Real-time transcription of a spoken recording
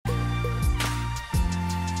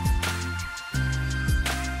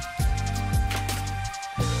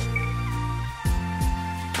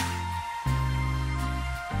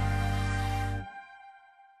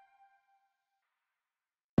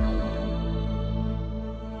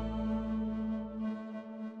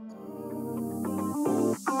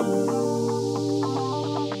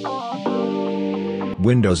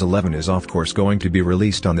Windows 11 is of course going to be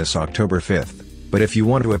released on this October 5th, but if you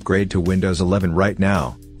want to upgrade to Windows 11 right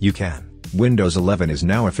now, you can. Windows 11 is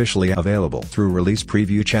now officially available through Release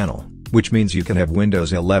Preview channel, which means you can have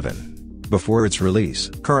Windows 11 before its release.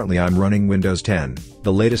 Currently I'm running Windows 10,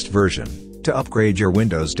 the latest version. To upgrade your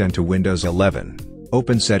Windows 10 to Windows 11,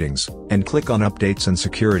 open Settings, and click on Updates and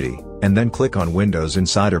Security, and then click on Windows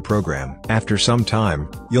Insider Program. After some time,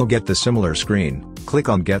 you'll get the similar screen. Click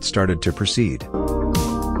on Get Started to proceed.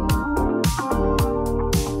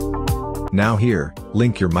 Now here,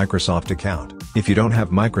 link your Microsoft account. If you don't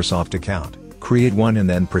have Microsoft account, create one and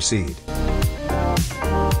then proceed.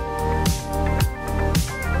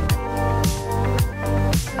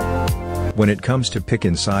 When it comes to Pick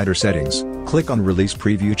Insider Settings, click on Release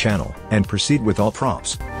Preview channel and proceed with all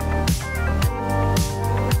prompts.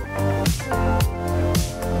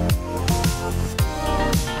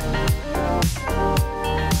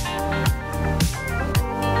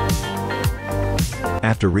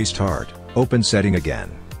 After restart, open Setting again,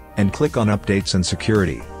 and click on Updates and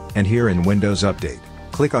Security, and here in Windows Update,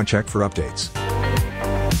 click on Check for Updates.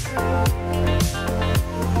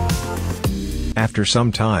 After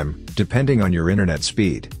some time, depending on your internet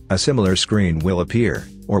speed, a similar screen will appear,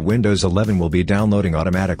 or Windows 11 will be downloading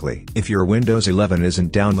automatically. If your Windows 11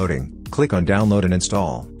 isn't downloading, click on Download and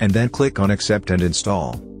Install, and then click on Accept and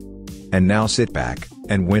Install. And now sit back,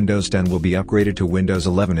 and Windows 10 will be upgraded to Windows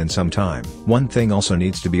 11 in some time. One thing also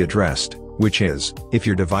needs to be addressed, which is, if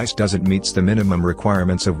your device doesn't meet the minimum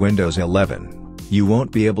requirements of Windows 11, you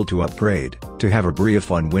won't be able to upgrade. To have a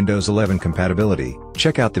brief on Windows 11 compatibility,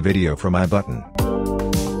 check out the video from I button.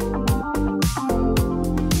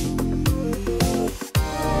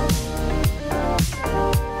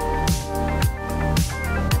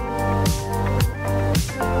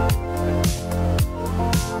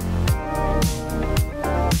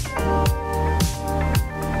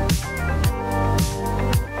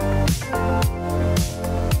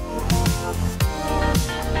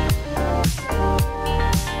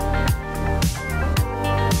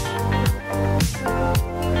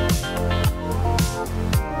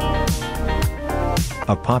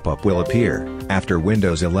 A pop-up will appear after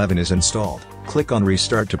Windows 11 is installed. Click on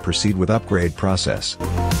Restart to proceed with upgrade process.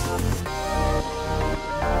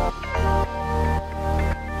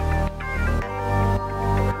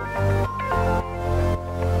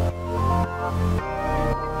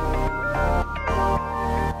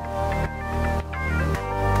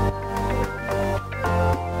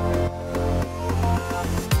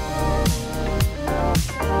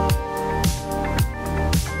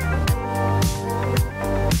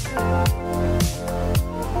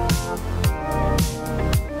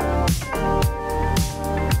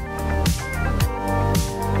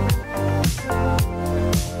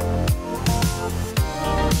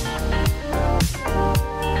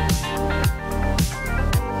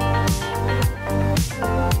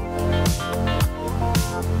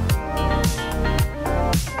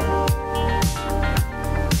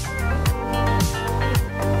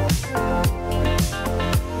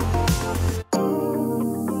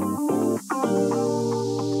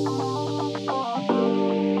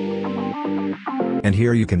 And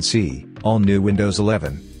here you can see, all new Windows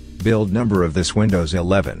 11. Build number of this Windows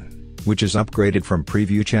 11, which is upgraded from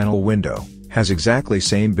Preview channel window, has exactly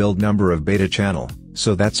same build number of Beta channel,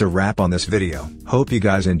 so that's a wrap on this video. Hope you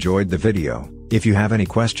guys enjoyed the video. If you have any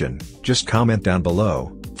question, just comment down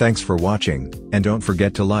below. Thanks for watching, and don't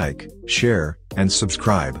forget to like, share, and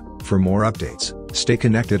subscribe, for more updates. Stay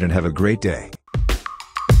connected and have a great day.